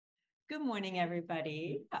Good morning,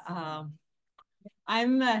 everybody.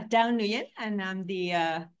 I'm Down Nguyen, and I'm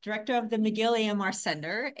the director of the McGill AMR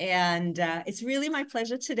Center. And it's really my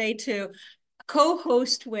pleasure today to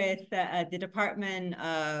co-host with the Department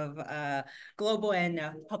of Global and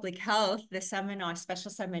Public Health the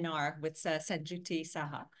special seminar with Senjuti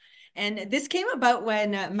Saha. And this came about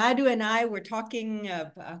when Madhu and I were talking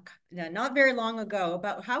not very long ago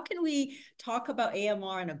about how can we talk about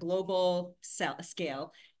AMR on a global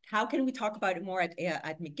scale. How can we talk about it more at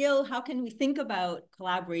McGill? How can we think about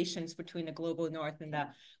collaborations between the global north and the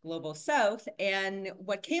global south? And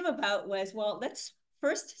what came about was, well, let's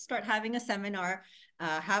first start having a seminar,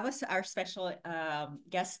 have us our special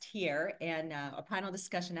guest here, and a panel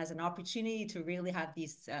discussion as an opportunity to really have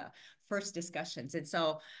these first discussions. And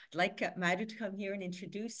so I'd like Madhu to come here and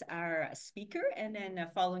introduce our speaker, and then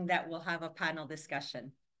following that, we'll have a panel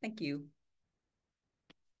discussion. Thank you.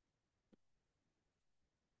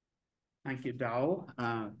 Thank you, Dao.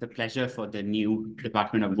 The pleasure for the new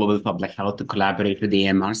Department of Global Public Health to collaborate with the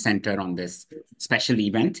AMR Center on this special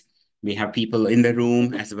event. We have people in the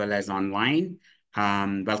room as well as online.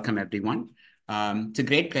 Welcome, everyone. It's a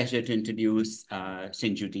great pleasure to introduce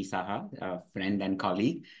Senjuti Saha, a friend and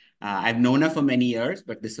colleague. I've known her for many years,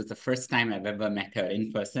 but this was the first time I've ever met her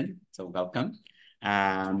in person, so welcome.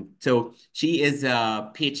 So she is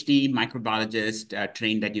a PhD microbiologist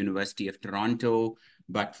trained at University of Toronto,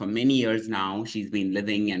 but for many years now, she's been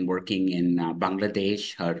living and working in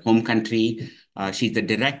Bangladesh, her home country. She's the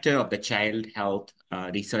director of the Child Health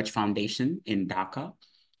Research Foundation in Dhaka,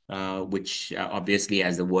 which obviously,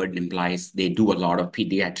 as the word implies, they do a lot of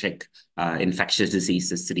pediatric infectious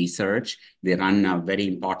diseases research. They run a very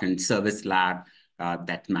important service lab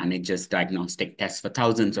that manages diagnostic tests for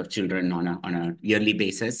thousands of children on a yearly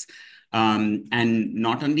basis. And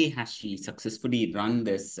not only has she successfully run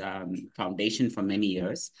this foundation for many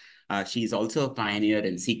years, she's also a pioneer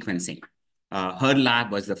in sequencing. Her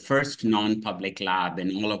lab was the first non-public lab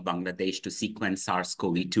in all of Bangladesh to sequence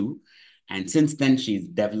SARS-CoV-2. And since then, she's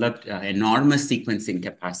developed enormous sequencing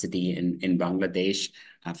capacity in Bangladesh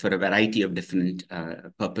for a variety of different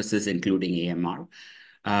purposes, including AMR.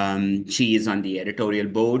 She is on the editorial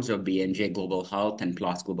boards of BNJ Global Health and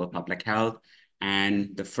PLOS Global Public Health,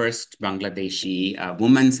 and the first Bangladeshi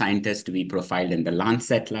woman scientist to be profiled in the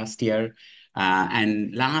Lancet last year.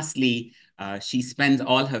 And lastly, she spends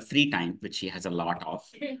all her free time, which she has a lot of,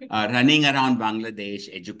 running around Bangladesh,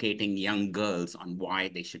 educating young girls on why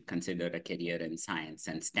they should consider a career in science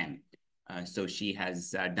and STEM. So she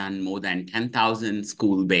has done more than 10,000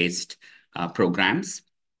 school-based programs,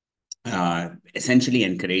 essentially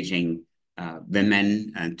encouraging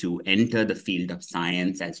women to enter the field of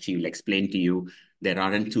science. As she will explain to you, there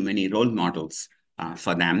aren't too many role models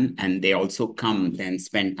for them. And they also come then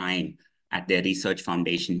spend time at their research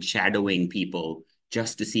foundation, shadowing people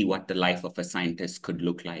just to see what the life of a scientist could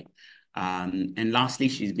look like. And lastly,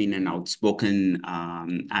 she's been an outspoken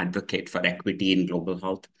advocate for equity in global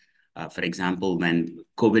health. For example, when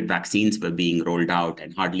COVID vaccines were being rolled out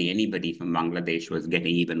and hardly anybody from Bangladesh was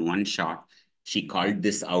getting even one shot, she called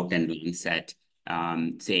this out in Lancet,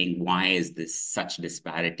 saying, why is this such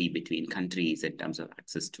disparity between countries in terms of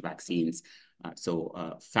access to vaccines? So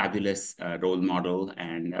a fabulous role model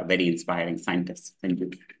and a very inspiring scientist. Thank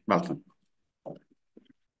you. Welcome.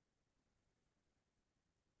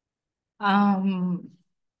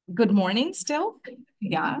 Good morning still.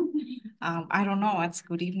 Yeah. I don't know, it's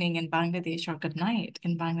good evening in Bangladesh or good night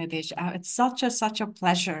in Bangladesh. It's such a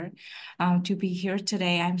pleasure to be here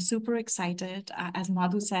today. I'm super excited. As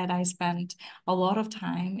Madhu said, I spent a lot of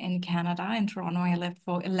time in Canada, in Toronto. I lived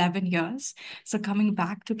for 11 years. So coming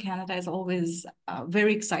back to Canada is always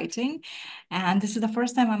very exciting. And this is the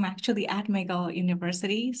first time I'm actually at McGill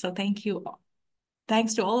University. So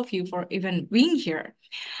thanks to all of you for even being here.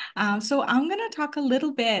 So I'm going to talk a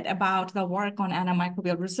little bit about the work on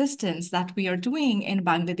antimicrobial resistance that we are doing in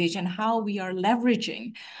Bangladesh and how we are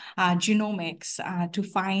leveraging genomics to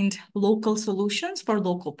find local solutions for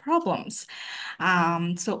local problems.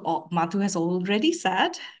 Madhu has already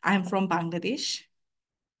said, I'm from Bangladesh.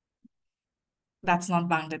 That's not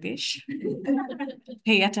Bangladesh.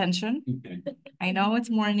 Pay attention. I know it's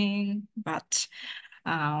morning, but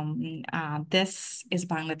this is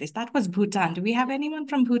Bangladesh. That was Bhutan. Do we have anyone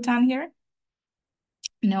from Bhutan here?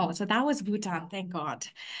 No, so that was Bhutan, thank God.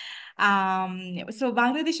 So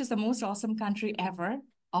Bangladesh is the most awesome country ever.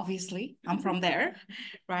 Obviously, I'm from there,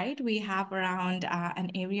 right? We have around an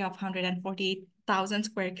area of 148,000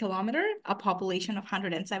 square kilometer, a population of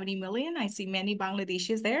 170 million. I see many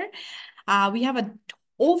Bangladeshis there. We have an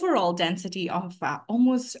overall density of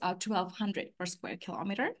almost 1,200 per square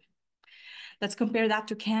kilometer. Let's compare that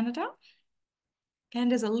to Canada.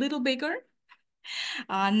 Canada is a little bigger,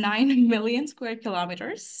 9 million square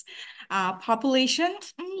kilometers. Population,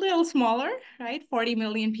 a little smaller, right? 40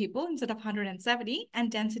 million people instead of 170,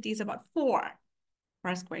 and density is about 4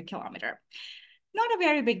 per square kilometer. Not a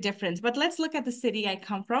very big difference, but let's look at the city I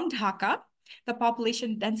come from, Dhaka. The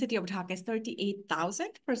population density of Dhaka is 38,000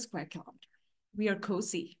 per square kilometer. We are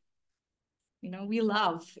cozy. You know, we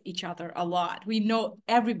love each other a lot. We know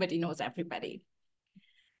everybody knows everybody.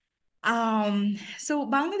 So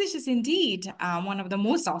Bangladesh is indeed one of the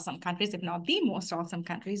most awesome countries, if not the most awesome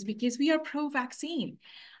countries, because we are pro-vaccine.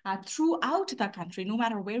 Throughout the country, no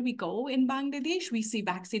matter where we go in Bangladesh, we see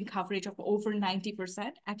vaccine coverage of over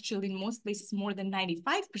 90%, actually in most places more than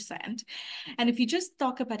 95%. And if you just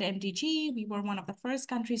talk about MDG, we were one of the first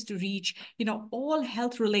countries to reach, you know, all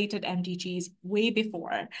health-related MDGs way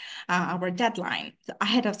before our deadline,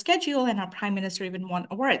 ahead of schedule, and our Prime Minister even won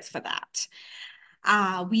awards for that.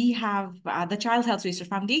 We have the Child Health Research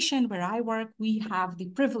Foundation, where I work. We have the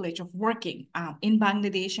privilege of working in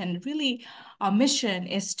Bangladesh, and really our mission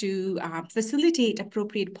is to facilitate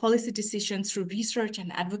appropriate policy decisions through research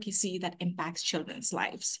and advocacy that impacts children's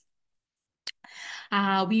lives.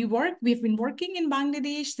 We've been working in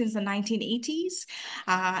Bangladesh since the 1980s,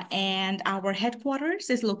 and our headquarters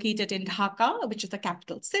is located in Dhaka, which is the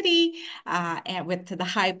capital city, and with the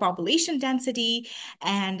high population density.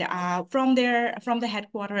 And from the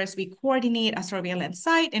headquarters, we coordinate a surveillance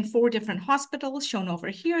site in 4 different hospitals shown over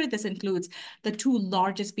here. This includes the 2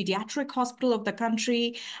 largest pediatric hospitals of the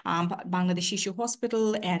country, Bangladesh Shishu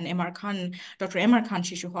Hospital and Dr. MR Khan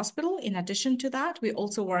Shishu Hospital. In addition to that, we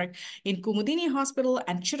also work in Kumudini Hospital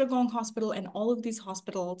and Chittagong Hospital, and all of these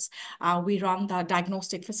hospitals, we run the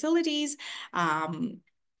diagnostic facilities.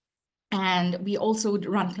 And we also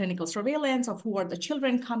run clinical surveillance of who are the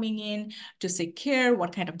children coming in to seek care,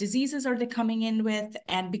 what kind of diseases are they coming in with.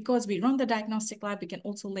 And because we run the diagnostic lab, we can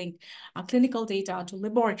also link clinical data to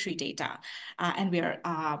laboratory data. And we are,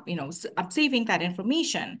 saving that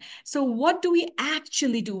information. So what do we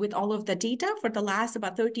actually do with all of the data? For the last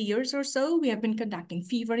about 30 years or so, we have been conducting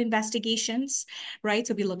fever investigations, right?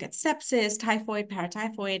 So we look at sepsis, typhoid,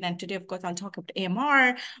 paratyphoid, and today, of course, I'll talk about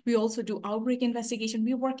AMR. We also do outbreak investigation.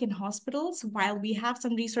 We work in hospitals while we have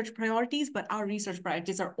some research priorities, but our research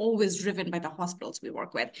priorities are always driven by the hospitals we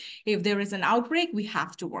work with. If there is an outbreak, we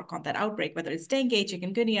have to work on that outbreak, whether it's dengue,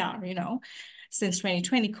 chikungunya, since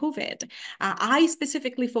 2020 COVID. I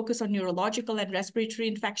specifically focus on neurological and respiratory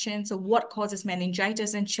infections. So what causes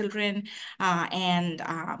meningitis in children and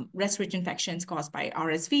respiratory infections caused by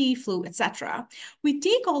RSV, flu, etc. We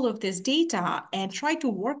take all of this data and try to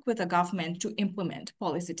work with the government to implement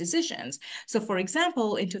policy decisions. So for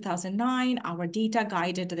example, in 2009, our data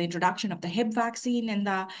guided the introduction of the Hib vaccine in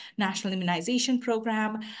the National Immunization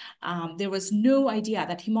Program. There was no idea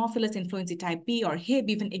that Haemophilus influenzae type B, or Hib,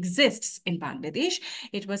 even exists in Bangladesh.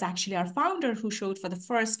 It was actually our founder who showed for the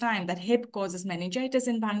first time that Hib causes meningitis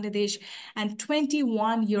in Bangladesh. And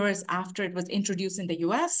 21 years after it was introduced in the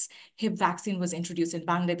US, Hib vaccine was introduced in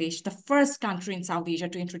Bangladesh, the first country in South Asia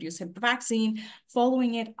to introduce Hib vaccine.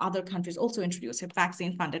 Following it, other countries also introduced Hib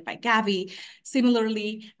vaccine funded by Gavi.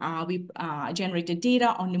 Similarly, we generated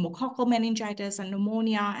data on pneumococcal meningitis and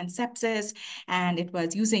pneumonia and sepsis. And it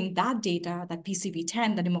was using that data that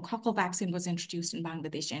PCV10, the pneumococcal vaccine, was introduced in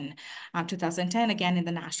Bangladesh in 2010, again in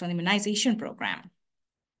the National Immunization Program.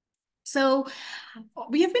 So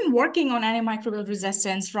we have been working on antimicrobial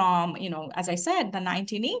resistance from, as I said, the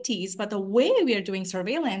 1980s, but the way we are doing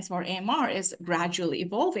surveillance for AMR is gradually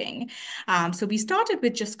evolving. So we started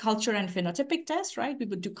with just culture and phenotypic tests, right? We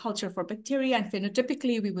would do culture for bacteria, and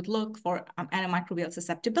phenotypically, we would look for antimicrobial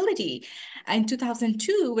susceptibility. In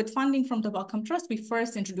 2002, with funding from the Wellcome Trust, we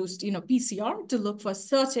first introduced, PCR to look for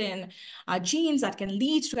certain genes that can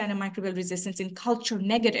lead to antimicrobial resistance in culture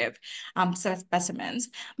negative specimens.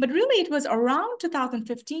 But really, it was around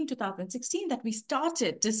 2015, 2016 that we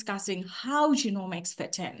started discussing how genomics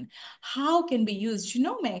fit in. How can we use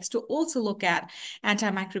genomics to also look at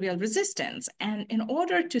antimicrobial resistance? And in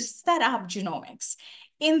order to set up genomics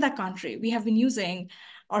in the country, we have been using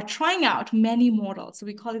or trying out many models. So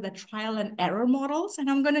we call it the trial and error models. And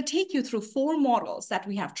I'm going to take you through 4 models that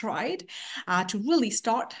we have tried to really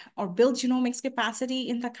start or build genomics capacity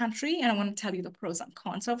in the country. And I want to tell you the pros and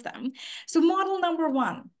cons of them. So model number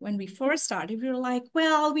 1, when we first started, we were like,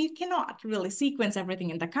 well, we cannot really sequence everything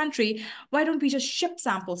in the country. Why don't we just ship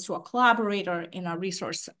samples to a collaborator in a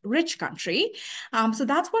resource-rich country? So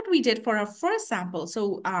that's what we did for our first sample.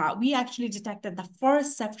 So we actually detected the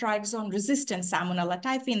first ceftriaxone-resistant Salmonella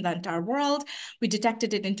type typhi in the entire world. We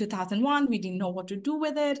detected it in 2001. We didn't know what to do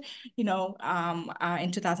with it.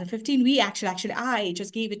 In 2015, I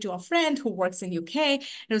just gave it to a friend who works in UK. It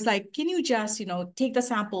was like, can you just, take the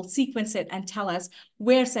sample, sequence it, and tell us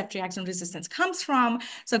where ceftriaxone resistance comes from?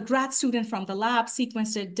 So a grad student from the lab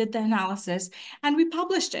sequenced it, did the analysis, and we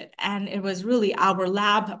published it. And it was really our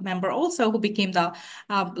lab member also who became the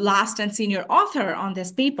last and senior author on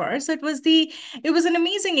this paper. So it was an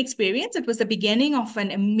amazing experience. It was the beginning of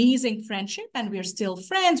an amazing friendship, and we're still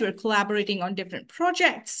friends. We're collaborating on different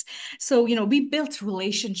projects. So, we built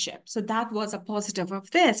relationships. So that was a positive of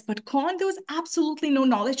this. But there was absolutely no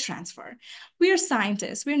knowledge transfer. We are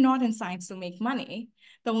scientists. We're not in science to make money.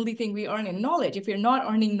 The only thing we earn in knowledge. If you're not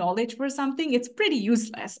earning knowledge for something, it's pretty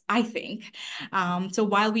useless, I think. So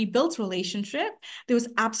while we built relationship, there was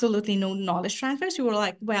absolutely no knowledge transfer. So we were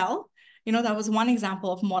like, well, that was one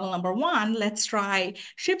example of model number one. Let's try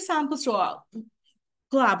ship samples to a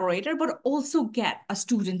collaborator, but also get a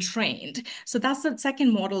student trained. So that's the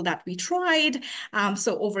second model that we tried.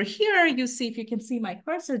 So over here, you see, if you can see my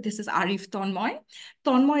cursor, this is Arif Tonmoy.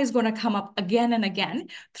 Tonmoy is going to come up again and again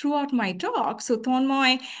throughout my talk. So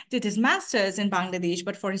Tonmoy did his master's in Bangladesh,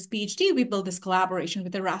 but for his PhD, we built this collaboration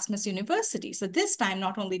with Erasmus University. So this time,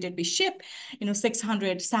 not only did we ship,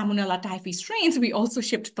 600 Salmonella typhi strains, we also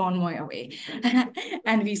shipped Tonmoy away.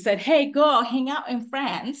 And we said, hey, go hang out in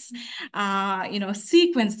France,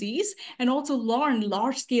 sequence these, and also learn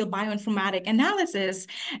large-scale bioinformatic analysis.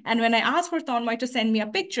 And when I asked for Tonmoy to send me a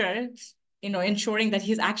picture, ensuring that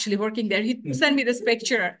he's actually working there, he sent me this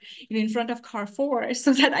picture in front of Carrefour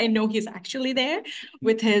so that I know he's actually there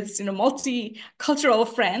with his multicultural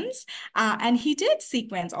friends. And he did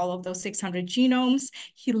sequence all of those 600 genomes.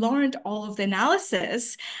 He learned all of the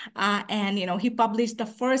analysis, and he published the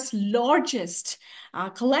first largest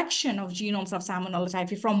collection of genomes of Salmonella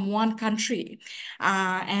typhi from one country.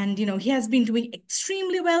 And he has been doing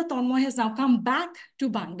extremely well. Tonmoy has now come back to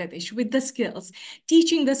Bangladesh with the skills,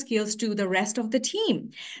 teaching the skills to the rest of the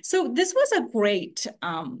team. So this was a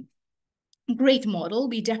great model.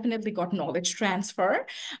 We definitely got knowledge transfer.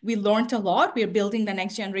 We learned a lot. We are building the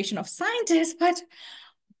next generation of scientists, but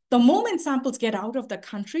the moment samples get out of the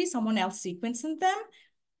country, someone else sequencing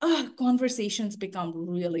them, conversations become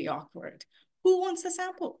really awkward. Who wants the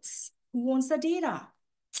samples? Who wants the data?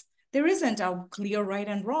 There isn't a clear right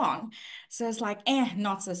and wrong. So it's like,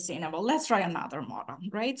 not sustainable. Let's try another model,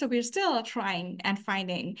 right? So we're still trying and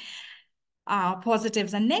finding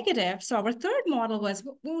positives and negatives. So our third model was,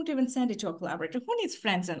 we won't even send it to a collaborator. Who needs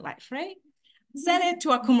friends in life, right? Send it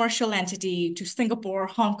to a commercial entity, to Singapore,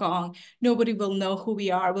 Hong Kong. Nobody will know who we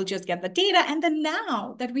are. We'll just get the data. And then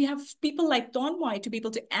now that we have people like Tonmoy to be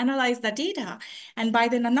able to analyze the data, and by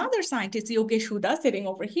then another scientist, Yogesh Huda, sitting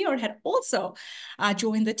over here, had also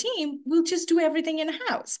joined the team, we'll just do everything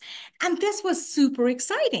in-house. And this was super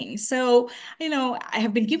exciting. So, I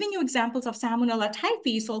have been giving you examples of Salmonella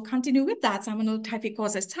typhi, so I'll continue with that. Salmonella typhi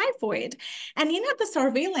causes typhoid. And the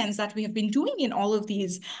surveillance that we have been doing in all of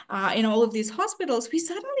these hospitals, we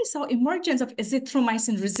suddenly saw emergence of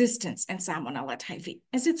azithromycin resistance in Salmonella typhi.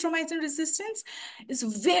 Azithromycin resistance is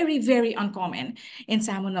very, very uncommon in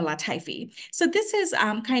Salmonella typhi. So this is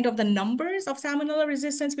kind of the numbers of Salmonella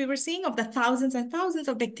resistance we were seeing of the thousands and thousands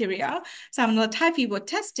of bacteria Salmonella typhi were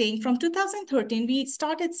testing. From 2013, we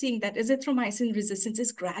started seeing that azithromycin resistance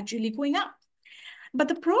is gradually going up. But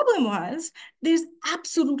the problem was there's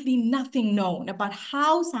absolutely nothing known about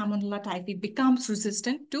how Salmonella typhi becomes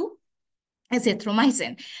resistant to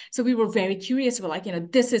azithromycin. So we were very curious. We're like,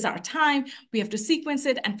 this is our time. We have to sequence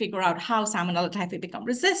it and figure out how Salmonella typhi become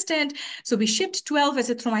resistant. So we shipped 12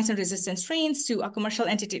 azithromycin resistant strains to a commercial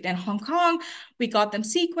entity in Hong Kong. We got them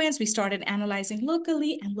sequenced. We started analyzing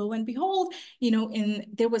locally, and lo and behold,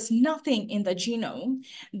 there was nothing in the genome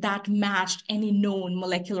that matched any known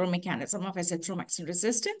molecular mechanism of azithromycin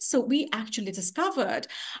resistance. So we actually discovered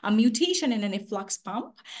a mutation in an efflux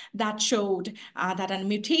pump that showed that a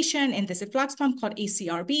mutation in this efflux pump called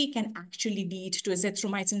ACRB can actually lead to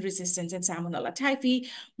azithromycin resistance in Salmonella typhi.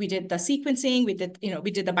 We did the sequencing, we did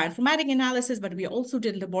the bioinformatic analysis, but we also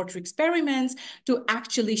did laboratory experiments to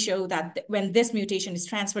actually show that when this mutation is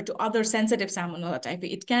transferred to other sensitive Salmonella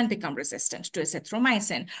typhi, it can become resistant to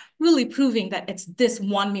azithromycin, really proving that it's this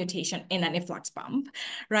one mutation in an efflux pump,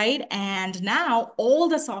 right? And now all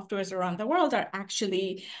the softwares around the world are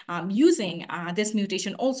actually using this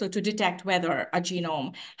mutation also to detect whether a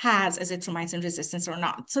genome has azithromycin resistance or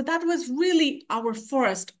not. So that was really our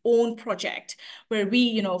first own project where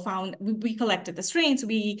we, we collected the strains,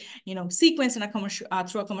 we, sequenced in a commercial,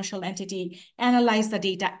 through a commercial entity, analyzed the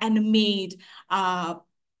data, and made a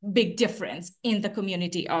big difference in the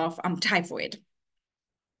community of typhoid.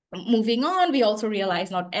 Moving on, we also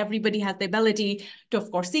realize not everybody has the ability to,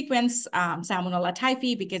 of course, sequence Salmonella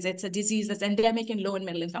typhi because it's a disease that's endemic in low and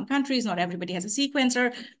middle income countries. Not everybody has a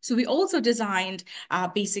sequencer. So we also designed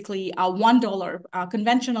basically a $1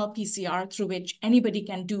 conventional PCR through which anybody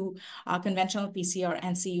can do conventional PCR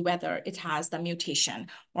and see whether it has the mutation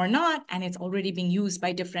or not. And it's already being used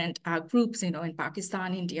by different groups, in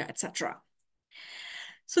Pakistan, India, etc.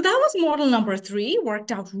 So that was model number 3, worked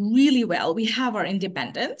out really well. We have our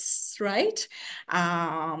independence, right?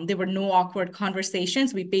 There were no awkward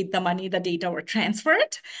conversations. We paid the money, the data were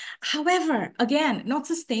transferred. However, again, not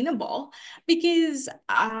sustainable because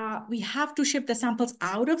we have to ship the samples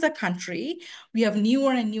out of the country. We have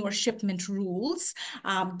newer and newer shipment rules,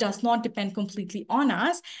 does not depend completely on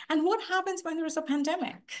us. And what happens when there is a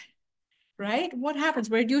pandemic? Right? What happens?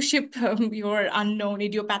 Where do you ship your unknown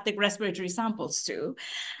idiopathic respiratory samples to?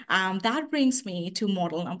 That brings me to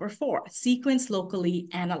model number 4, sequence locally,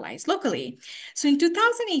 analyze locally. So in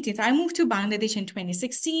 2018, I moved to Bangladesh in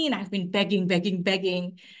 2016. I've been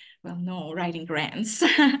begging, well, no, writing grants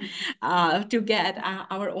to get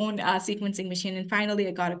our own sequencing machine. And finally,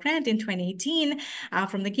 I got a grant in 2018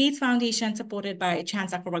 from the Gates Foundation, supported by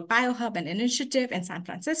Chance Zuckerberg BioHub, an initiative in San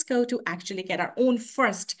Francisco to actually get our own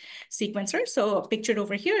first sequencer. So pictured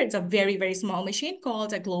over here, it's a very, very small machine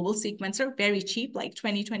called a global sequencer, very cheap, like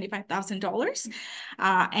 $20,000, $25,000.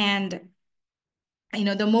 And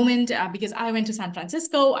the moment, because I went to San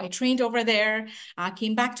Francisco, I trained over there,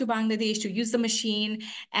 came back to Bangladesh to use the machine.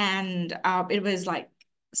 And it was like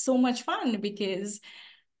so much fun because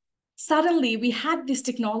suddenly we had this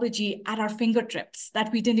technology at our fingertips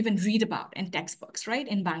that we didn't even read about in textbooks, right,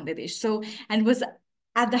 in Bangladesh. So, and it was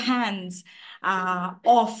at the hands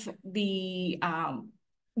of the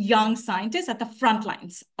young scientists at the front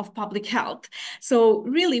lines of public health. So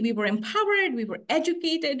really, we were empowered, we were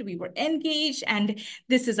educated, we were engaged, and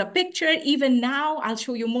this is a picture. Even now, I'll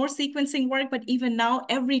show you more sequencing work, but even now,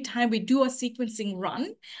 every time we do a sequencing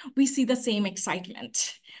run, we see the same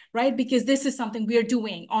excitement, right? Because this is something we're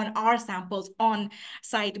doing on our samples on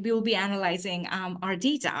site. We'll be analyzing our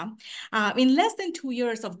data. In less than 2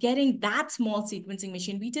 years of getting that small sequencing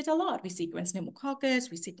machine, we did a lot. We sequenced pneumococcus,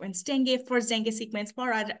 we sequenced dengue, first dengue sequence,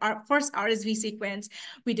 for our first RSV sequence.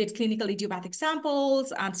 We did clinical idiopathic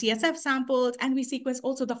samples, CSF samples, and we sequenced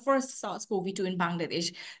also the first SARS-CoV-2 in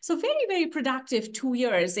Bangladesh. So very, very productive 2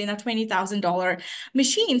 years in a $20,000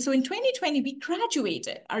 machine. So in 2020, we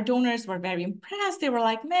graduated. Our donors were very impressed. They were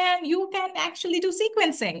like, man, you can actually do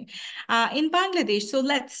sequencing in Bangladesh. So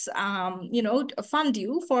let's, fund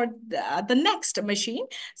you for the next machine.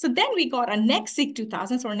 So then we got a NextSeq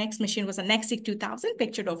 2000. So our next machine was a NextSeq 2000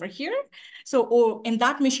 pictured over here. So in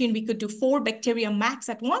that machine, we could do 4 bacteria max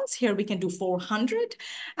at once. Here we can do 400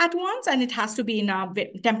 at once, and it has to be in a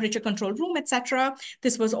temperature controlled room, etc.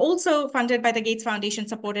 This was also funded by the Gates Foundation,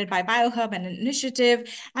 supported by BioHub and an initiative.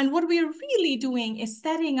 And what we're really doing is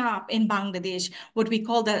setting up in Bangladesh what we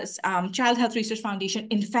call the Child Health Research Foundation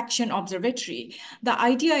Infection Observatory. The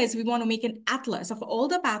idea is we want to make an atlas of all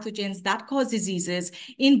the pathogens that cause diseases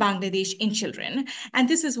in Bangladesh in children. And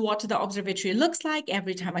this is what the observatory looks like.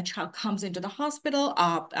 Every time a child comes into the hospital,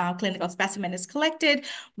 a clinical specimen is collected.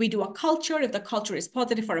 We do a culture. If the culture is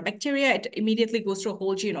positive for a bacteria, it immediately goes through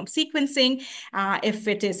whole genome sequencing. If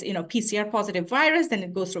it is, PCR positive virus, then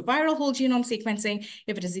it goes through viral whole genome sequencing.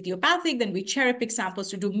 If it is idiopathic, then we cherry pick samples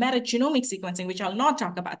to do metagenomic sequencing, which I'll not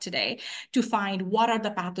talk about today, to find what are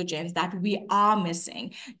the pathogens that we are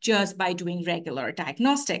missing just by doing regular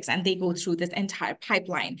diagnostics. And they go through this entire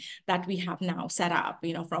pipeline that we have now set up,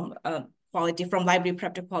 from quality, from library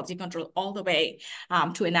prep to quality control, all the way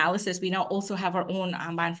to analysis. We now also have our own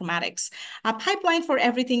bioinformatics pipeline for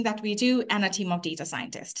everything that we do, and a team of data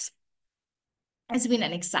scientists. It's been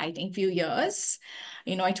an exciting few years.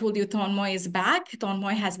 I told you Tonmoy is back.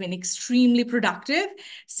 Tonmoy has been extremely productive,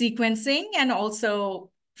 sequencing and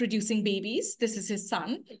also producing babies. This is his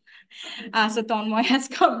son. So Tonmoy has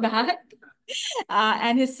come back.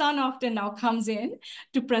 And his son often now comes in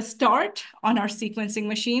to press start on our sequencing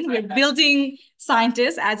machine. We're building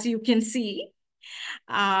scientists, as you can see.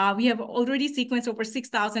 We have already sequenced over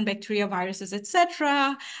 6,000 bacteria, viruses,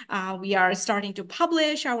 etc. We are starting to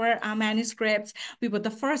publish our manuscripts. We were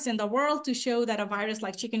the first in the world to show that a virus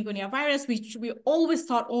like chikungunya virus, which we always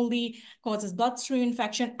thought only causes bloodstream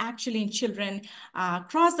infection, actually in children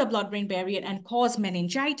cross the blood-brain barrier and cause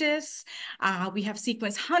meningitis. We have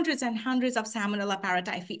sequenced hundreds and hundreds of Salmonella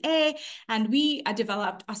paratyphi A, and we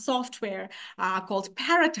developed a software called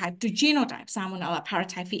Paratype to genotype Salmonella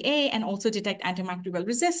paratyphi A and also detect antibiotic antimicrobial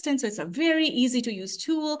resistance. So it's a very easy to use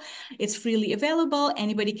tool. It's freely available.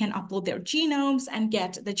 Anybody can upload their genomes and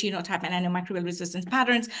get the genotype and antimicrobial resistance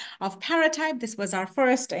patterns of paratype. This was our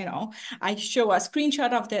first, I show a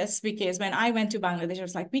screenshot of this because when I went to Bangladesh, I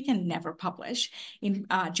was like, we can never publish in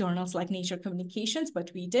journals like Nature Communications,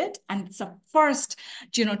 but we did. And it's the first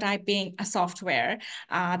genotyping software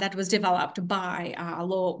that was developed by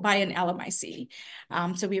an LMIC.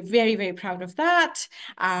 So we're very, very proud of that.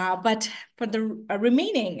 But for the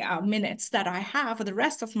remaining minutes that I have for the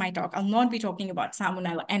rest of my talk, I'll not be talking about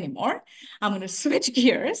Salmonella anymore. I'm going to switch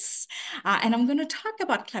gears and I'm going to talk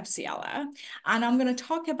about Klebsiella. And I'm going to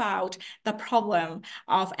talk about the problem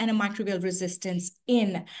of antimicrobial resistance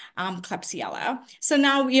in Klebsiella. So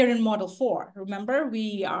now we are in model 4. Remember,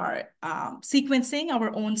 we are sequencing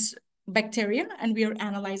our own bacteria and we are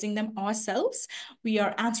analyzing them ourselves. We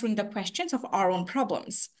are answering the questions of our own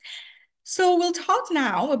problems. So we'll talk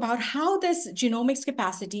now about how this genomics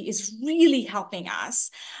capacity is really helping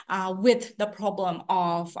us with the problem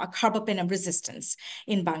of carbapenem resistance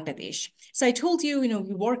in Bangladesh. So I told you, we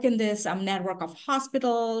work in this network of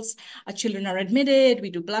hospitals, children are admitted,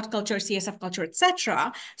 we do blood culture, CSF culture,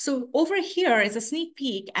 etc. So over here is a sneak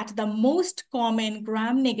peek at the most common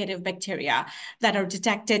gram-negative bacteria that are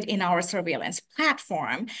detected in our surveillance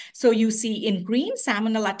platform. So you see in green,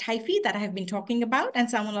 Salmonella typhi that I have been talking about, and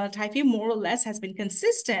Salmonella typhi more or less has been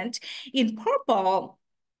consistent. In purple,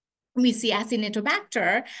 we see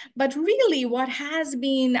Acinetobacter, but really what has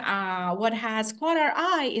caught our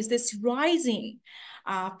eye is this rising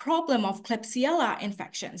problem of Klebsiella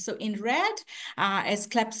infection. So in red is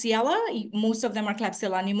Klebsiella. Most of them are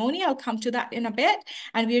Klebsiella pneumoniae. I'll come to that in a bit.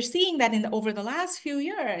 And we're seeing that over the last few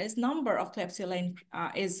years, number of Klebsiella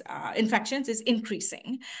infections is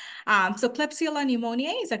increasing. So Klebsiella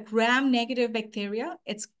pneumoniae is a gram-negative bacteria.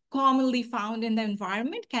 It's commonly found in the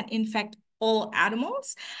environment, can infect all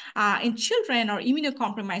animals. In children or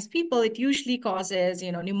immunocompromised people, it usually causes,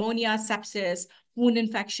 pneumonia, sepsis, wound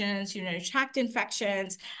infections, urinary tract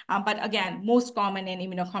infections, but again, most common in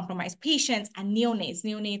immunocompromised patients and neonates.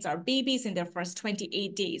 Neonates are babies in their first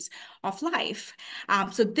 28 days of life.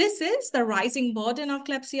 So this is the rising burden of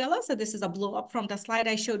Klebsiella. So this is a blow up from the slide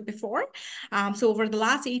I showed before. So over the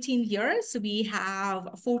last 18 years, we have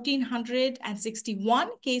 1,461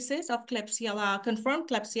 cases of Klebsiella, confirmed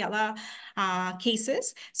Klebsiella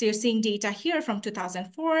cases. So you're seeing data here from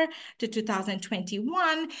 2004 to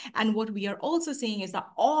 2021. And what we are also seeing is the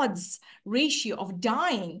odds ratio of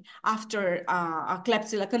dying after a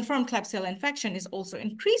confirmed Klebsiella infection is also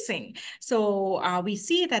increasing. So we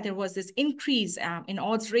see that there was this increase in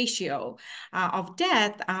odds ratio of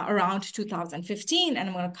death around 2015. And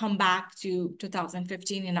I'm going to come back to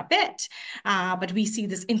 2015 in a bit. But we see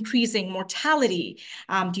this increasing mortality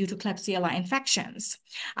due to Klebsiella infections.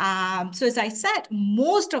 So as I said,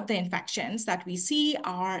 most of the infections that we see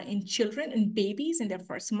are in children and babies in their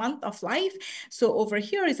first month of life. So over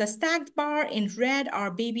here is a stacked bar. In red are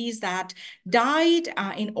babies that died.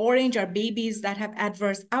 In orange are babies that have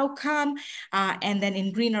adverse outcome. And then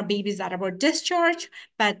in green are babies that were discharged.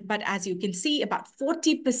 But as you can see, about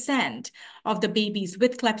 40% of the babies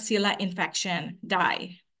with Klebsiella infection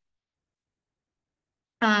die.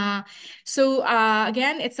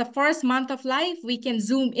 Again, it's the first month of life. We can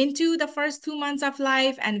zoom into the first 2 months of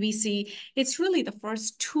life and we see it's really the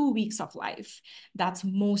first 2 weeks of life that's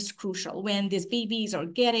most crucial when these babies are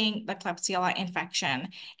getting the Klebsiella infection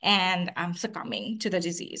and succumbing to the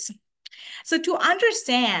disease. So to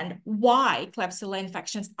understand why Klebsiella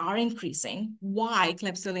infections are increasing, why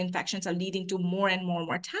Klebsiella infections are leading to more and more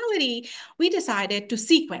mortality, we decided to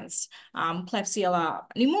sequence Klebsiella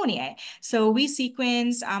pneumoniae. So we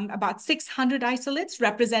sequenced about 600 isolates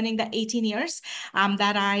representing the 18 years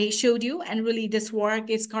that I showed you. And really this work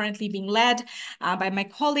is currently being led by my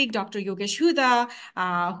colleague, Dr. Yogesh Huda,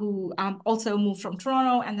 who also moved from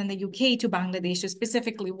Toronto and then the UK to Bangladesh to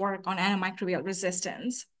specifically work on antimicrobial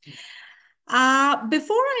resistance.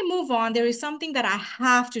 Before I move on, there is something that I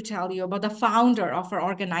have to tell you about the founder of our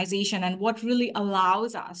organization and what really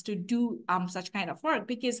allows us to do such kind of work,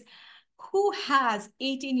 because who has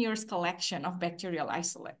 18 years collection of bacterial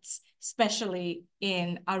isolates, especially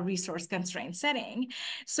in a resource-constrained setting?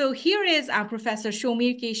 So here is Professor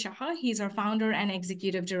Senjuti Saha. He's our founder and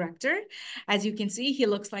executive director. As you can see, he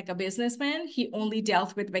looks like a businessman. He only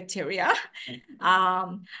dealt with bacteria.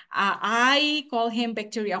 I call him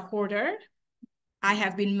bacteria hoarder. I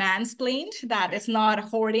have been mansplained that it's not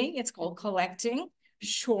hoarding, it's called collecting.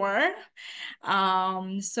 Sure.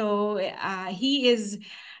 He is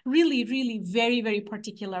really, really very, very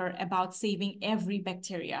particular about saving every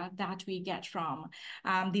bacteria that we get from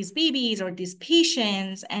these babies or these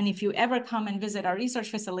patients. And if you ever come and visit our research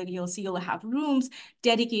facility, you'll see you'll have rooms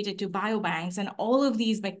dedicated to biobanks, and all of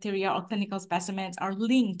these bacteria or clinical specimens are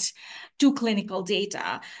linked to clinical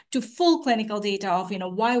data, to full clinical data of,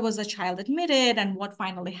 why was the child admitted and what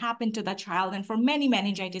finally happened to the child. And for many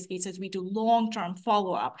meningitis cases, we do long-term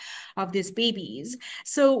follow-up of these babies.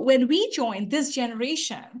 So when we joined, this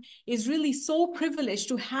generation is really so privileged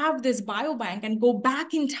to have this biobank and go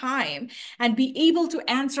back in time and be able to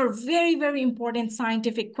answer very, very important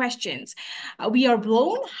scientific questions. We are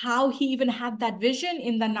blown how he even had that vision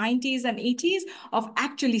in the 90s and 80s of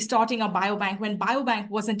actually starting a biobank when biobank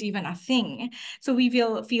wasn't even a thing. So we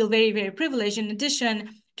feel very, very privileged. In addition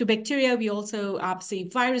to bacteria, we also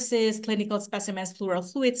save viruses, clinical specimens, pleural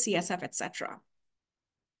fluids, CSF, etc.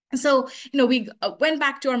 So, we went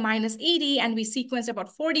back to our -80 and we sequenced about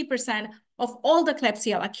 40% of all the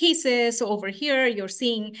Klebsiella cases. So over here, you're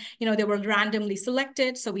seeing, they were randomly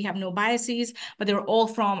selected. So we have no biases, but they were all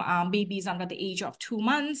from babies under the age of 2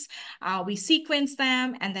 months. We sequenced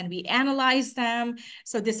them and then we analyzed them.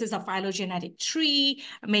 So this is a phylogenetic tree.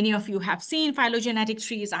 Many of you have seen phylogenetic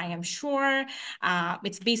trees, I am sure.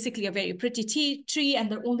 It's basically a very pretty tree. And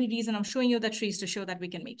the only reason I'm showing you the trees to show that we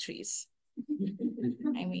can make trees.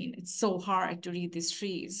 I mean, it's so hard to read these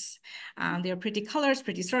trees. They're pretty colors,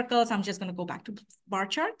 pretty circles. I'm just going to go back to bar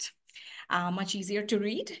chart. Much easier to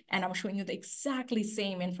read, and I'm showing you the exactly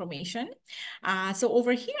same information. So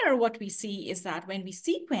over here, what we see is that when we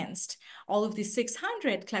sequenced all of these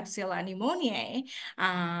 600 Klebsiella pneumoniae,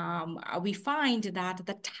 we find that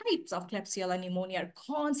the types of Klebsiella pneumonia are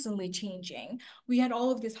constantly changing. We had all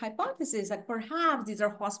of these hypotheses that perhaps these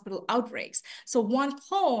are hospital outbreaks. So one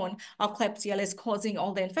clone of Klebsiella is causing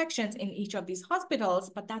all the infections in each of these hospitals,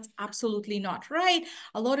 but that's absolutely not right.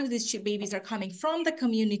 A lot of these babies are coming from the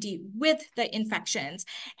community with the infections,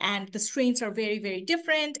 and the strains are very, very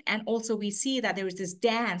different. And also we see that there is this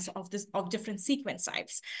dance of different sequence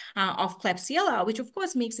types of Klebsiella, which of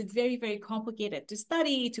course makes it very, very complicated to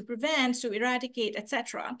study, to prevent, to eradicate,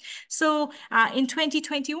 etc. So in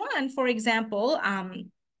 2021, for example,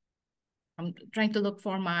 I'm trying to look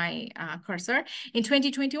for my cursor. In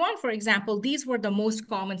 2021, for example, these were the most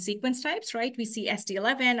common sequence types, right? We see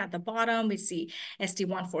ST11 at the bottom, we see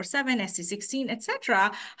ST147, ST16,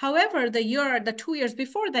 etc. However, the 2 years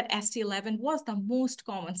before that, ST11 was the most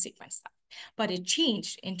common sequence type. But it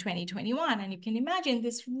changed in 2021. And you can imagine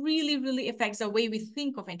this really, really affects the way we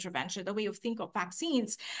think of intervention, the way we think of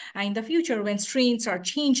vaccines in the future when strains are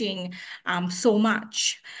changing so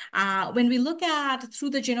much. When we look at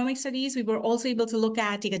through the genomic studies, we were also able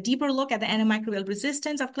to take a deeper look at the antimicrobial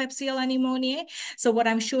resistance of Klebsiella pneumoniae. So what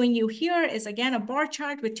I'm showing you here is, again, a bar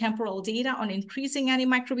chart with temporal data on increasing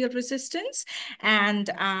antimicrobial resistance. And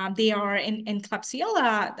they are in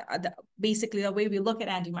Klebsiella, basically the way we look at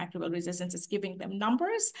antimicrobial resistance is giving them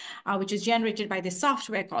numbers, which is generated by this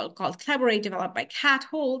software called Collaborate, developed by Kat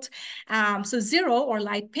Holt. So 0 or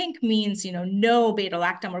light pink means, no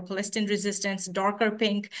beta-lactam or colistin resistance. Darker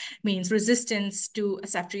pink means resistance to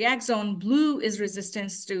ceftriaxone. Blue is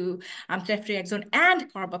resistance to ceftriaxone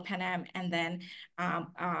and carbapenem. And then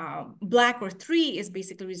black or 3 is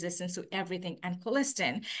basically resistance to everything and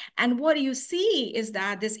colistin. And what you see is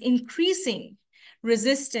that this increasing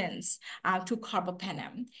resistance to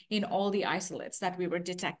carbapenem in all the isolates that we were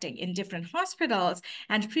detecting in different hospitals.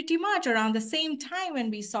 And pretty much around the same time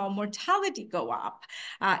when we saw mortality go up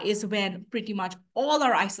is when pretty much all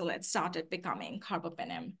our isolates started becoming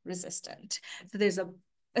carbapenem resistant. So there's a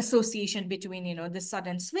association between, the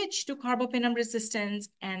sudden switch to carbapenem resistance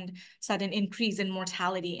and sudden increase in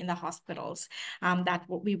mortality in the hospitals. That's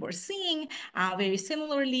what we were seeing. Very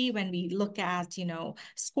similarly, when we look at,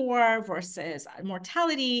 score versus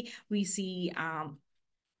mortality, we see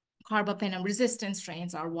carbapenem resistant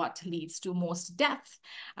strains are what leads to most death,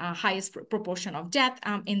 highest proportion of death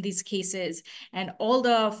in these cases. And all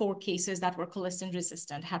the 4 cases that were colistin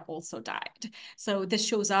resistant had also died. So this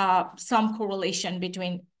shows some correlation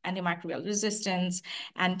between antimicrobial resistance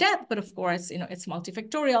and death, but of course, it's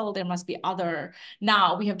multifactorial. There must be other.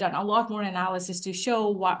 Now we have done a lot more analysis to show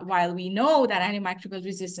while we know that antimicrobial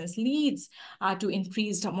resistance leads to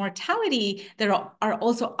increased mortality, there are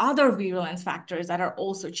also other virulence factors that are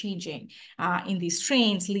also changing in these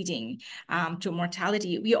strains, leading to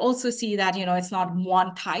mortality. We also see that, it's not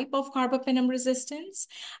one type of carbapenem resistance.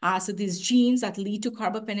 So these genes that lead to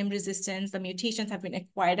carbapenem resistance, the mutations have been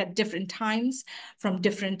acquired at different times from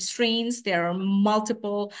different different strains. There are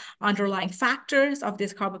multiple underlying factors of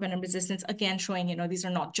this carbapenem resistance, again, showing, these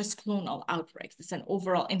are not just clonal outbreaks. It's an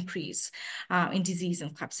overall increase in disease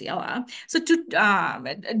in Klebsiella. So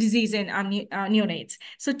disease in neonates.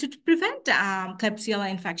 So to prevent Klebsiella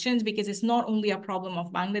infections, because it's not only a problem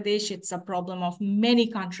of Bangladesh, it's a problem of many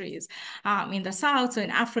countries in the South. So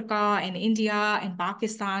in Africa and India and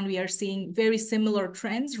Pakistan, we are seeing very similar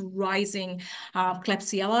trends, rising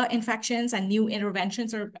Klebsiella infections, and new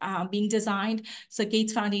interventions are being designed. So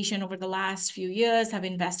Gates Foundation over the last few years have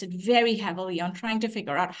invested very heavily on trying to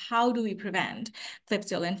figure out how do we prevent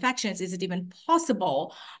Klebsiella infections? Is it even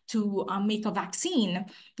possible to make a vaccine?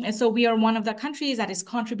 And so we are one of the countries that is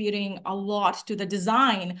contributing a lot to the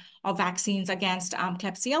design of vaccines against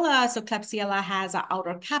Klebsiella. So Klebsiella has an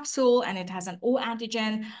outer capsule and it has an O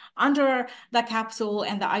antigen under the capsule.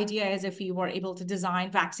 And the idea is if we were able to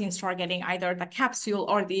design vaccines targeting either the capsule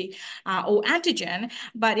or the O antigen,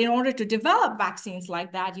 but in order to develop vaccines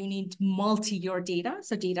like that, you need multi-year data.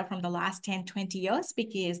 So data from the last 10, 20 years,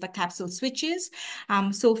 because the capsule switches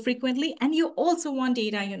so frequently. And you also want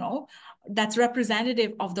data, that's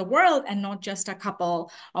representative of the world and not just a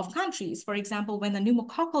couple of countries. For example, when the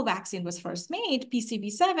pneumococcal vaccine was first made,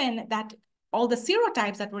 PCV7, that all the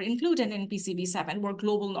serotypes that were included in PCV7 were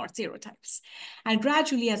global north serotypes. And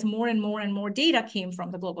gradually, as more and more data came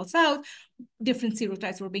from the global south, different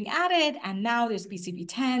serotypes were being added, and now there's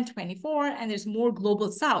PCV10, 24, and there's more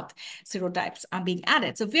global south serotypes being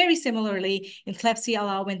added. So very similarly, in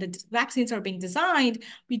Klebsiella, when the vaccines are being designed,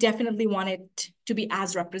 we definitely want it to be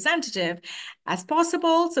as representative as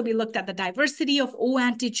possible. So we looked at the diversity of O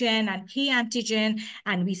antigen and K antigen,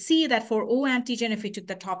 and we see that for O antigen, if we took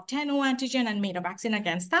the top 10 O antigen and made a vaccine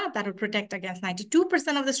against that, that would protect against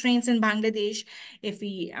 92% of the strains in Bangladesh. If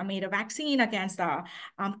we made a vaccine against the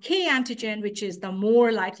K antigen, which is the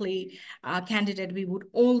more likely candidate, we would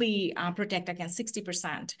only protect against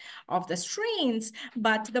 60% of the strains.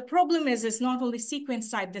 But the problem is, it's not only sequence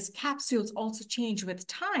type, these capsules also change with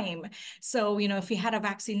time. So, if we had a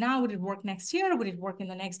vaccine now, would it work next year? Would it work in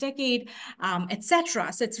the next decade,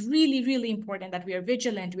 etc.? So it's really, really important that we are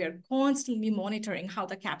vigilant. We are constantly monitoring how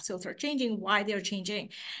the capsules are changing, why they're changing,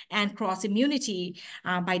 and cross immunity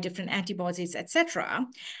by different antibodies, etc.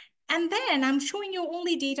 And then I'm showing you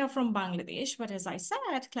only data from Bangladesh, but as I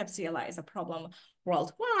said, Klebsiella is a problem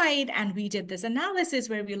worldwide. And we did this analysis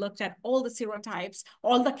where we looked at all the serotypes,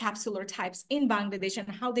 all the capsular types in Bangladesh and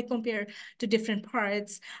how they compare to different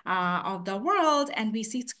parts of the world. And we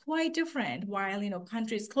see it's quite different. While,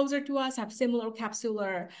 countries closer to us have similar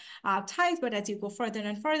capsular types, but as you go further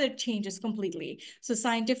and further, it changes completely. So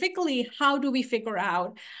scientifically, how do we figure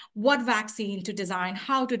out what vaccine to design,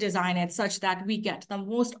 how to design it such that we get the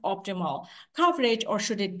most optimal coverage? Or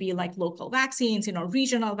should it be like local vaccines,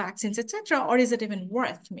 regional vaccines, etc.? Or is it even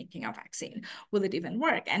worth making a vaccine? Will it even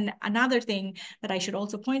work? And another thing that I should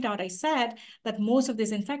also point out, I said that most of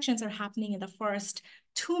these infections are happening in the first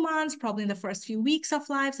 2 months, probably in the first few weeks of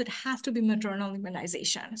life. So it has to be maternal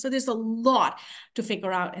immunization. So there's a lot to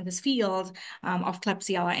figure out in this field of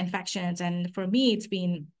Klebsiella infections. And for me, it's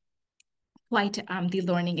been quite the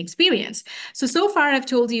learning experience. So far I've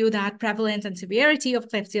told you that prevalence and severity of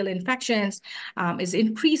Klebsiella infections is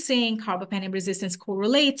increasing. Carbapenem resistance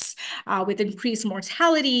correlates with increased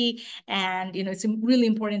mortality. And, it's really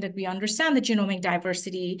important that we understand the genomic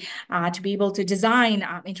diversity to be able to design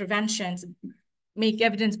interventions, make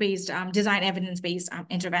evidence-based, design evidence-based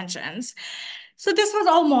interventions. So this was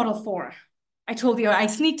all Model 4. I told you I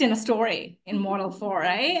sneaked in a story in Model 4,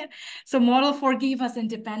 right? So Model 4 gave us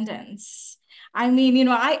independence. I mean,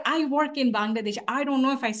 I work in Bangladesh. I don't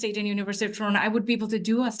know if I stayed in University of Toronto, I would be able to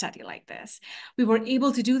do a study like this. We were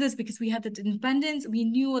able to do this because we had the independence. We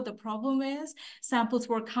knew what the problem is. Samples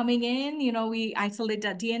were coming in. We isolate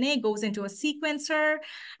that DNA, goes into a sequencer.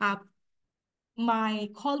 My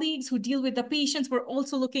colleagues who deal with the patients were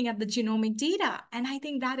also looking at the genomic data. And I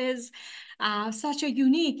think that is such a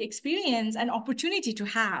unique experience and opportunity to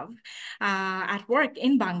have at work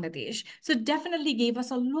in Bangladesh. So definitely gave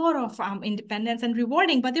us a lot of independence and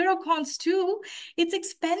rewarding, but there are cons too. It's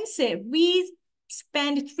expensive. We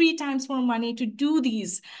spend 3 times more money to do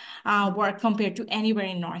these work compared to anywhere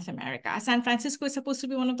in North America. San Francisco is supposed to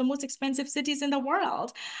be one of the most expensive cities in the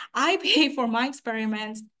world. I pay for my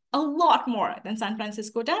experiments a lot more than San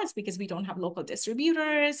Francisco does because we don't have local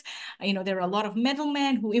distributors. There are a lot of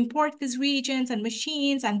middlemen who import these reagents and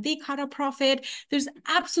machines, and they cut a profit. There's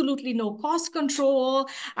absolutely no cost control.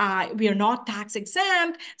 We are not tax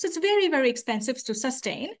exempt. So it's very, very expensive to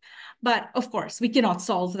sustain. But of course, we cannot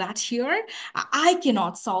solve that here. I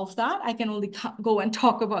cannot solve that. I can only go and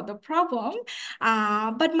talk about the problem.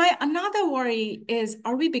 But my another worry is,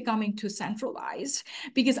 are we becoming too centralized?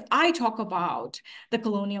 Because I talk about the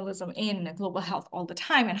colonialism in global health all the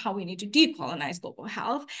time and how we need to decolonize global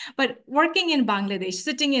health. But working in Bangladesh,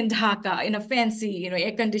 sitting in Dhaka in a fancy,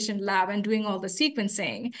 air-conditioned lab and doing all the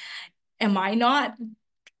sequencing, am I not,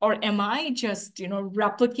 or am I just,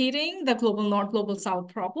 replicating the global north, global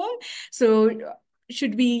south problem? So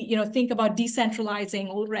should we, think about decentralizing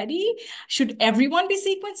already? Should everyone be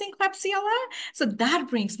sequencing Klebsiella? So that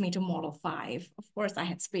brings me to Model 5. Of course, I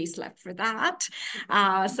had space left for that.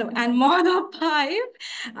 And Model 5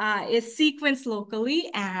 is sequence locally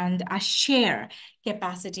and share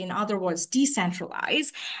capacity. In other words,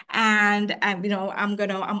 decentralize. And I'm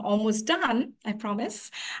almost done, I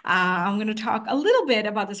promise. I'm going to talk a little bit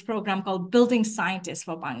about this program called Building Scientists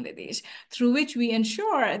for Bangladesh, through which we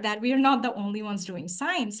ensure that we are not the only ones doing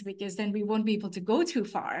science, because then we won't be able to go too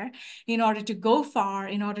far. In order to go far,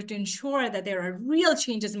 in order to ensure that there are real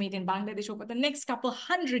changes made in Bangladesh over the next couple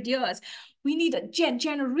hundred years, we need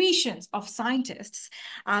generations of scientists.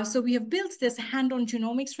 So we have built this hand-on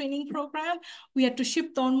genomics training program. We had to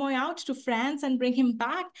ship Tonmoy out to France and bring him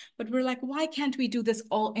back, but we're like, why can't we do this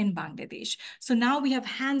all in Bangladesh? So now we have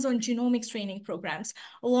hands-on genomics training programs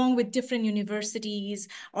along with different universities,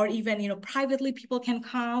 or even, privately people can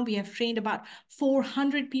come. We have trained about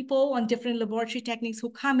 400 people on different laboratory techniques who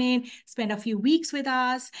come in, spend a few weeks with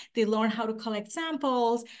us. They learn how to collect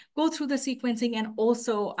samples, go through the sequencing, and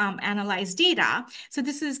also analyze data. So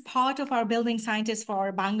this is part of our Building Scientists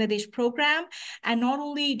for Bangladesh program. And not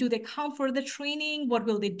only do they come for the training, what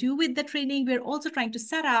will they do with the training? We're also trying to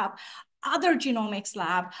set up other genomics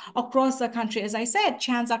lab across the country. As I said,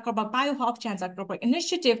 Chan Zuckerberg BioHealth, Chan Zuckerberg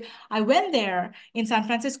Initiative. I went there in San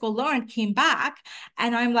Francisco, learned, came back,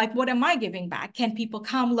 and I'm like, what am I giving back? Can people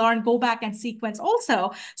come, learn, go back and sequence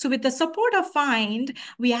also? So with the support of FIND,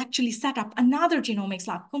 we actually set up another genomics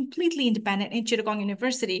lab, completely independent in Chittagong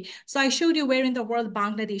University. So I showed you where in the world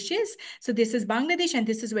Bangladesh is. So this is Bangladesh, and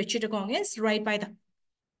this is where Chittagong is, right by the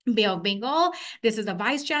Bay of Bengal. This is the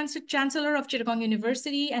Vice Chancellor of Chittagong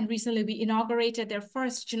University, and recently we inaugurated their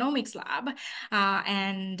first genomics lab.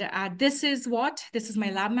 This is my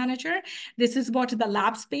lab manager. This is what the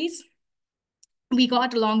lab space we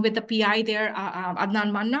got along with the PI there,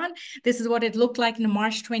 Adnan Mannan. This is what it looked like in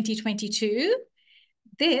March 2022.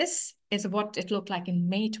 This is what it looked like in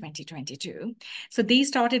May 2022. So they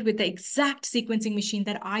started with the exact sequencing machine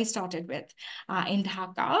that I started with in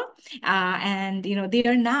Dhaka. They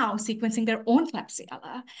are now sequencing their own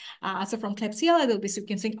Klebsiella. So from Klebsiella, they'll be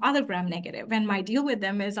sequencing other gram-negative. And my deal with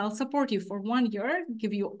them is I'll support you for 1 year,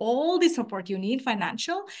 give you all the support you need,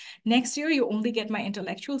 financial. Next year, you only get my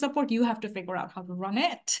intellectual support. You have to figure out how to run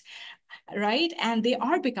it. Right? And they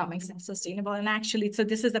are becoming self-sustainable. And actually, so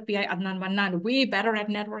this is the PI Adnan Mannan, way better at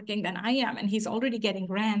networking than I am. And he's already getting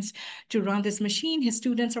grants to run this machine. His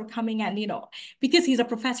students are coming, and, because he's a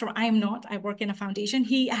professor, I am not, I work in a foundation.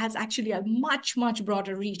 He has actually a much, much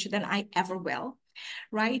broader reach than I ever will.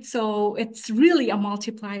 Right? So it's really a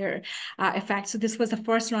multiplier effect. So this was the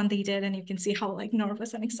first run they did, and you can see how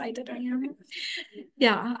nervous and excited I am.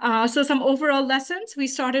 Yeah. So some overall lessons. We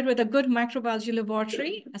started with a good microbiology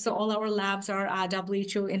laboratory. So all our labs are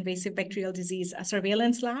WHO invasive bacterial disease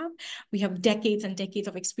surveillance lab. We have decades and decades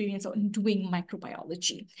of experience on doing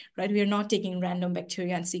microbiology, right? We are not taking random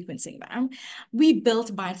bacteria and sequencing them. We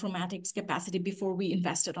built bioinformatics capacity before we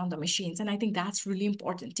invested on the machines. And I think that's really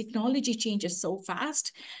important. Technology changes so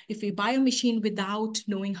fast. If we buy a machine without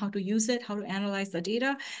knowing how to use it, how to analyze the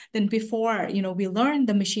data, then before, we learn,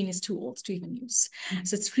 the machine is too old to even use.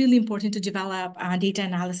 So it's really important to develop data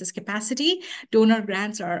analysis capacity. Donor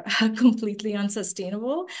grants are completely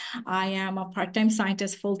unsustainable. I am a part-time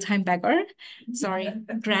scientist, full-time beggar,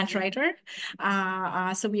 grant writer.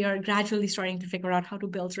 So we are gradually starting to figure out how to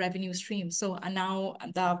build revenue streams. So now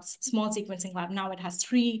the small sequencing lab, now it has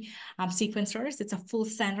 3 sequencers. It's a full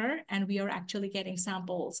center, and we are actually getting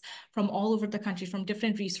samples from all over the country from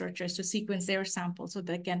different researchers to sequence their samples so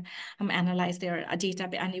they can analyze their data.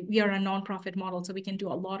 And we are a nonprofit model, so we can do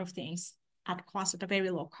a lot of things at cost, at a very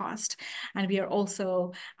low cost. And we are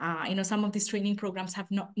also, some of these training programs have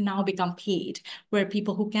now become paid, where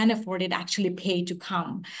people who can afford it actually pay to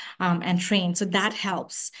come and train. So that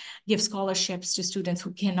helps give scholarships to students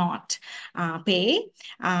who cannot pay.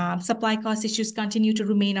 Supply cost issues continue to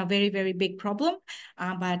remain a very, very big problem,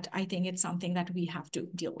 but I think it's something that we have to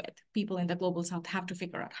deal with. People in the Global South have to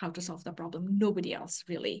figure out how to solve the problem. Nobody else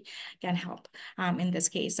really can help in this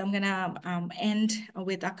case. So I'm going to end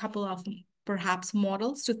with a couple of perhaps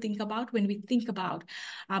models to think about when we think about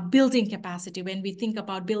building capacity, when we think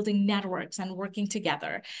about building networks and working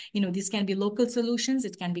together. These can be local solutions,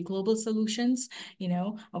 it can be global solutions,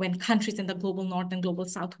 when countries in the global north and global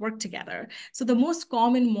south work together. So the most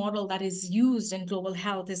common model that is used in global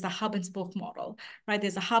health is the hub and spoke model, right?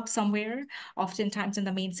 There's a hub somewhere, oftentimes in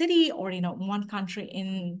the main city, or one country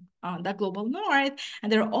in the global north,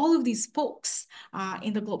 and there are all of these spokes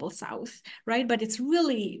in the global south, right? But it's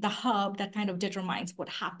really the hub that kind of determines what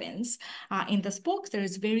happens in the spokes. There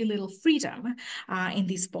is very little freedom in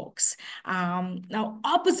these spokes. Now,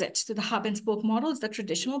 opposite to the hub and spoke model is the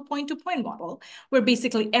traditional point-to-point model, where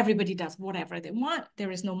basically everybody does whatever they want.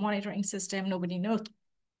 There is no monitoring system. Nobody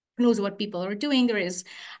knows what people are doing. There is,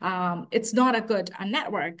 it's not a good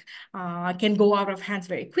network, can go out of hands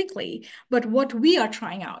very quickly. But what we are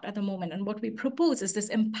trying out at the moment and what we propose is this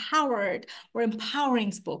empowered or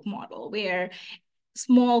empowering spoke model, where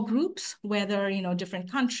small groups, whether different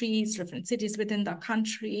countries, different cities within the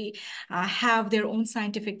country, have their own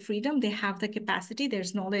scientific freedom. They have the capacity.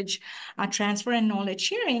 There's knowledge transfer and knowledge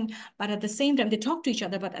sharing, but at the same time they talk to each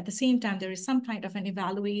other. But at the same time, there is some kind of an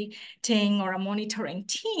evaluating or a monitoring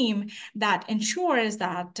team that ensures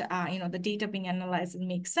that the data being analyzed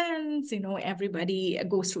makes sense. Everybody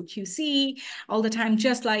goes through QC all the time.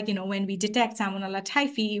 Just like when we detect Salmonella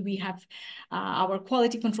typhi, we have our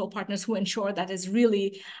quality control partners who ensure that is really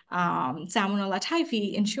Salmonella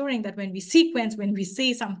typhi, ensuring that when we sequence, when we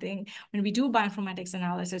say something, when we do bioinformatics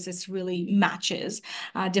analysis, it really matches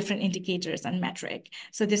different indicators and metric.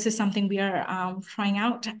 So this is something we are trying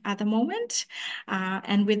out at the moment.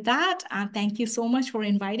 And with that, thank you so much for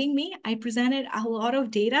inviting me. I presented a lot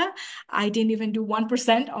of data. I didn't even do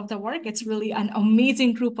 1% of the work. It's really an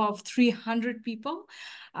amazing group of 300 people.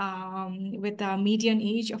 With a median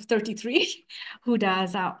age of 33, who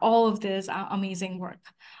does all of this amazing work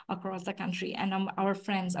across the country, and our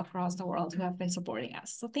friends across the world who have been supporting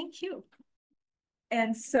us. So thank you.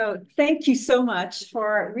 And so thank you so much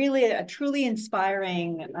for really a truly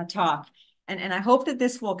inspiring talk. And I hope that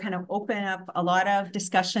this will kind of open up a lot of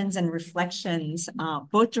discussions and reflections,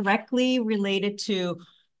 both directly related to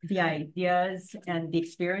the ideas and the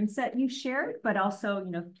experience that you shared, but also,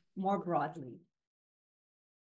 more broadly.